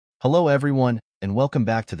Hello everyone, and welcome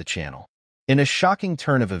back to the channel. In a shocking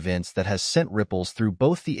turn of events that has sent ripples through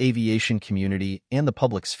both the aviation community and the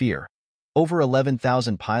public sphere, over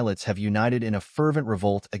 11,000 pilots have united in a fervent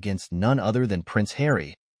revolt against none other than Prince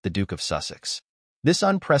Harry, the Duke of Sussex. This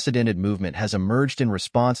unprecedented movement has emerged in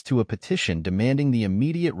response to a petition demanding the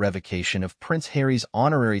immediate revocation of Prince Harry's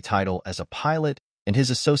honorary title as a pilot and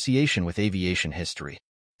his association with aviation history.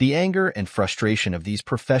 The anger and frustration of these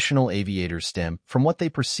professional aviators stem from what they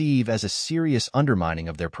perceive as a serious undermining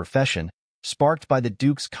of their profession, sparked by the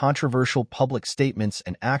Duke's controversial public statements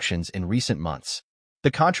and actions in recent months. The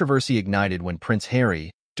controversy ignited when Prince Harry,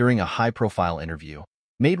 during a high-profile interview,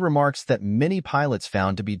 made remarks that many pilots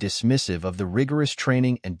found to be dismissive of the rigorous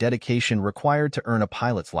training and dedication required to earn a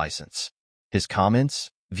pilot's license. His comments,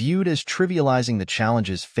 viewed as trivializing the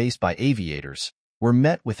challenges faced by aviators, were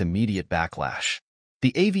met with immediate backlash.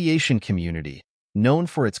 The aviation community, known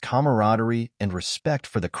for its camaraderie and respect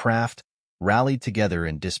for the craft, rallied together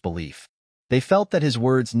in disbelief. They felt that his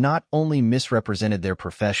words not only misrepresented their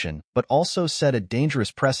profession, but also set a dangerous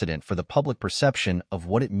precedent for the public perception of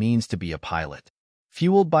what it means to be a pilot.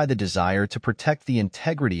 Fueled by the desire to protect the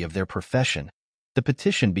integrity of their profession, the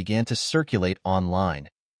petition began to circulate online,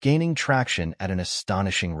 gaining traction at an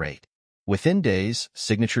astonishing rate. Within days,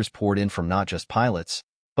 signatures poured in from not just pilots,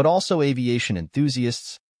 but also aviation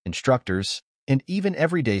enthusiasts, instructors, and even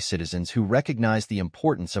everyday citizens who recognize the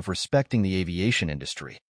importance of respecting the aviation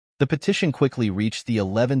industry. The petition quickly reached the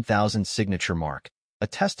 11,000 signature mark, a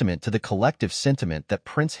testament to the collective sentiment that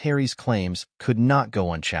Prince Harry's claims could not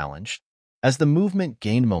go unchallenged. As the movement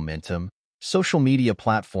gained momentum, social media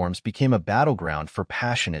platforms became a battleground for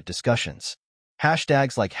passionate discussions.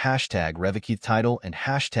 Hashtags like #RevocateTitle and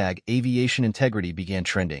 #AviationIntegrity began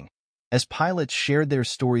trending, as pilots shared their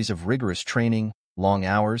stories of rigorous training, long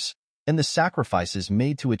hours, and the sacrifices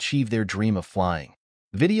made to achieve their dream of flying.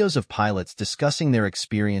 Videos of pilots discussing their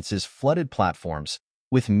experiences flooded platforms,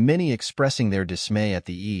 with many expressing their dismay at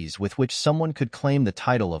the ease with which someone could claim the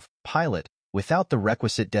title of pilot without the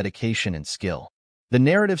requisite dedication and skill. The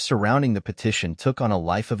narrative surrounding the petition took on a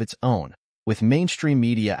life of its own, with mainstream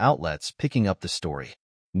media outlets picking up the story.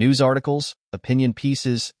 News articles, opinion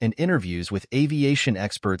pieces, and interviews with aviation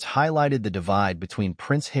experts highlighted the divide between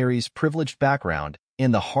Prince Harry's privileged background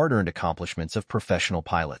and the hard-earned accomplishments of professional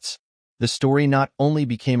pilots. The story not only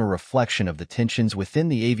became a reflection of the tensions within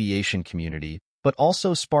the aviation community, but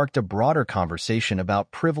also sparked a broader conversation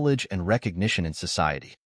about privilege and recognition in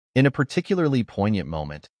society. In a particularly poignant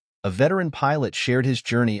moment, a veteran pilot shared his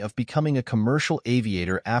journey of becoming a commercial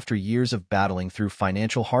aviator after years of battling through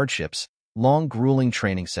financial hardships, long grueling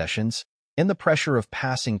training sessions, and the pressure of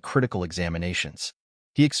passing critical examinations.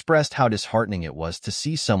 He expressed how disheartening it was to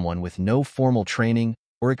see someone with no formal training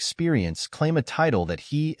or experience claim a title that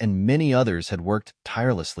he and many others had worked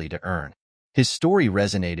tirelessly to earn. His story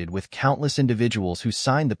resonated with countless individuals who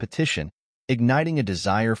signed the petition, igniting a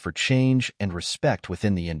desire for change and respect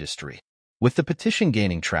within the industry. With the petition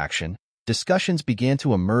gaining traction, discussions began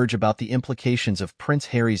to emerge about the implications of Prince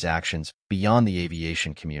Harry's actions beyond the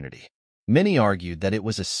aviation community. Many argued that it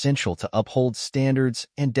was essential to uphold standards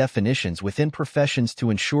and definitions within professions to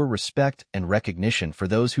ensure respect and recognition for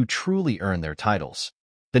those who truly earn their titles.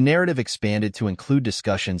 The narrative expanded to include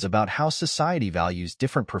discussions about how society values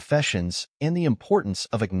different professions and the importance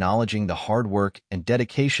of acknowledging the hard work and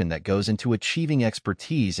dedication that goes into achieving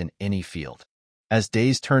expertise in any field. As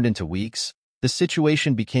days turned into weeks, the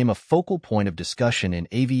situation became a focal point of discussion in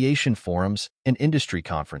aviation forums and industry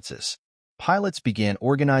conferences. Pilots began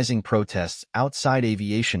organizing protests outside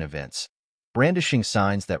aviation events, brandishing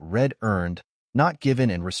signs that read "Earned, Not Given"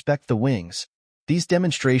 and "Respect the Wings." These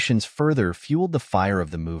demonstrations further fueled the fire of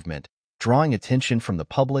the movement, drawing attention from the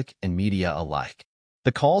public and media alike.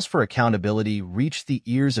 The calls for accountability reached the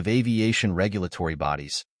ears of aviation regulatory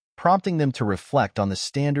bodies, prompting them to reflect on the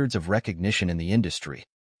standards of recognition in the industry.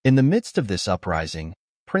 In the midst of this uprising,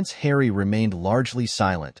 Prince Harry remained largely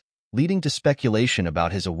silent, leading to speculation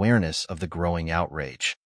about his awareness of the growing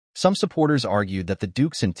outrage. Some supporters argued that the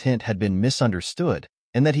Duke's intent had been misunderstood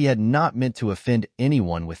and that he had not meant to offend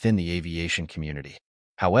anyone within the aviation community.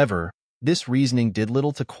 However, this reasoning did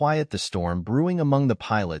little to quiet the storm brewing among the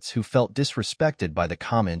pilots who felt disrespected by the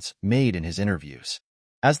comments made in his interviews.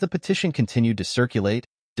 As the petition continued to circulate,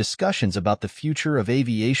 discussions about the future of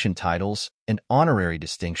aviation titles and honorary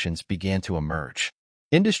distinctions began to emerge.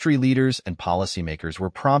 Industry leaders and policymakers were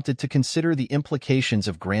prompted to consider the implications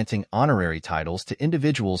of granting honorary titles to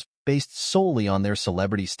individuals based solely on their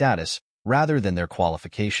celebrity status rather than their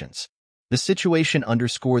qualifications. The situation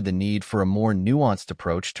underscored the need for a more nuanced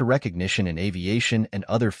approach to recognition in aviation and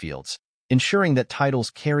other fields, ensuring that titles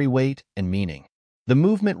carry weight and meaning. The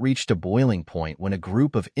movement reached a boiling point when a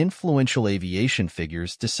group of influential aviation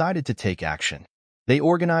figures decided to take action. They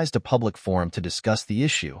organized a public forum to discuss the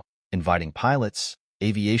issue, inviting pilots,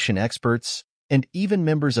 aviation experts, and even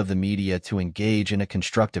members of the media to engage in a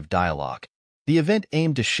constructive dialogue. The event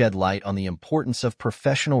aimed to shed light on the importance of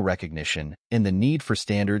professional recognition and the need for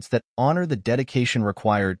standards that honor the dedication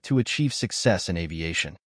required to achieve success in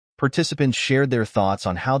aviation. Participants shared their thoughts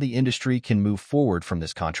on how the industry can move forward from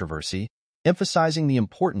this controversy, emphasizing the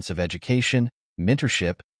importance of education,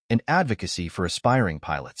 mentorship, and advocacy for aspiring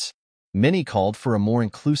pilots. Many called for a more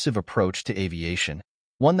inclusive approach to aviation,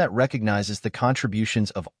 one that recognizes the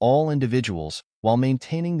contributions of all individuals while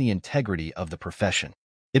maintaining the integrity of the profession.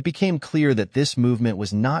 It became clear that this movement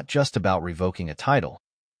was not just about revoking a title.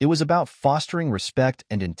 It was about fostering respect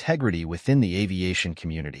and integrity within the aviation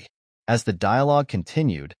community. As the dialogue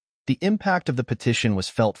continued, the impact of the petition was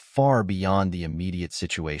felt far beyond the immediate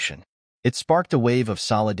situation. It sparked a wave of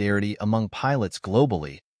solidarity among pilots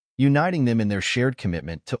globally, uniting them in their shared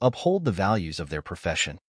commitment to uphold the values of their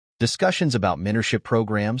profession. Discussions about mentorship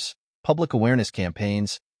programs, public awareness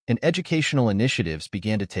campaigns, and educational initiatives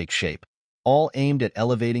began to take shape, all aimed at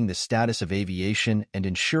elevating the status of aviation and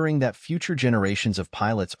ensuring that future generations of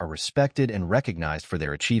pilots are respected and recognized for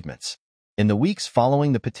their achievements. In the weeks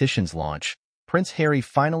following the petition's launch, Prince Harry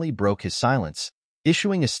finally broke his silence,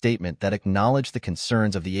 issuing a statement that acknowledged the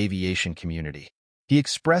concerns of the aviation community. He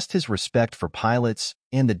expressed his respect for pilots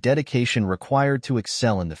and the dedication required to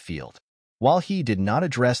excel in the field. While he did not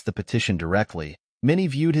address the petition directly, many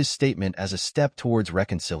viewed his statement as a step towards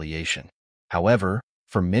reconciliation. However,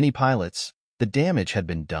 for many pilots, the damage had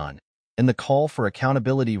been done, and the call for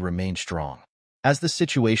accountability remained strong. As the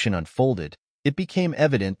situation unfolded, it became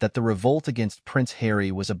evident that the revolt against Prince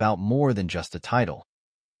Harry was about more than just a title.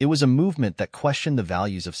 It was a movement that questioned the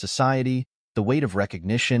values of society, the weight of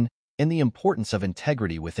recognition, and the importance of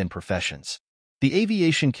integrity within professions. The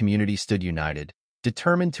aviation community stood united,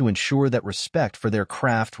 determined to ensure that respect for their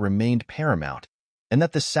craft remained paramount, and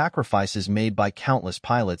that the sacrifices made by countless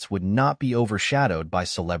pilots would not be overshadowed by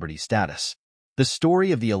celebrity status. The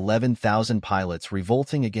story of the 11,000 pilots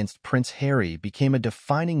revolting against Prince Harry became a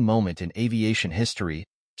defining moment in aviation history,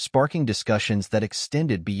 sparking discussions that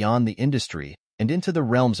extended beyond the industry and into the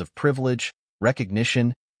realms of privilege,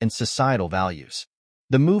 recognition, and societal values.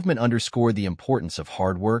 The movement underscored the importance of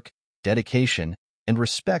hard work, dedication, and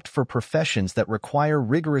respect for professions that require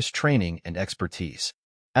rigorous training and expertise.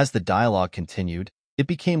 As the dialogue continued, it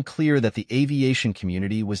became clear that the aviation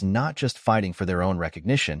community was not just fighting for their own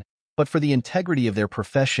recognition, but for the integrity of their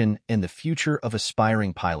profession and the future of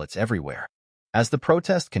aspiring pilots everywhere. As the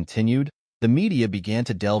protest continued, the media began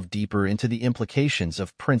to delve deeper into the implications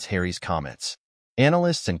of Prince Harry's comments.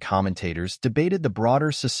 Analysts and commentators debated the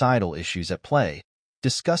broader societal issues at play,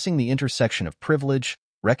 discussing the intersection of privilege,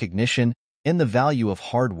 recognition, and the value of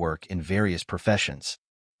hard work in various professions.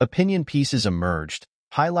 Opinion pieces emerged,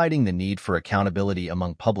 highlighting the need for accountability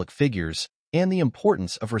among public figures and the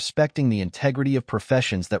importance of respecting the integrity of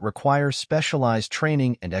professions that require specialized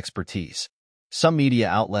training and expertise. Some media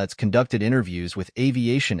outlets conducted interviews with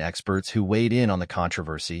aviation experts who weighed in on the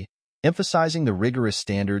controversy, emphasizing the rigorous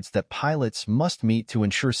standards that pilots must meet to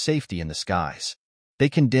ensure safety in the skies. They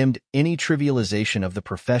condemned any trivialization of the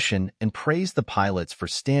profession and praised the pilots for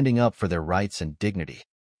standing up for their rights and dignity.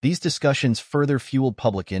 These discussions further fueled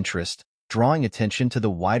public interest, drawing attention to the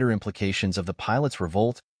wider implications of the pilots'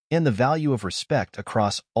 revolt and the value of respect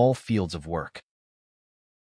across all fields of work.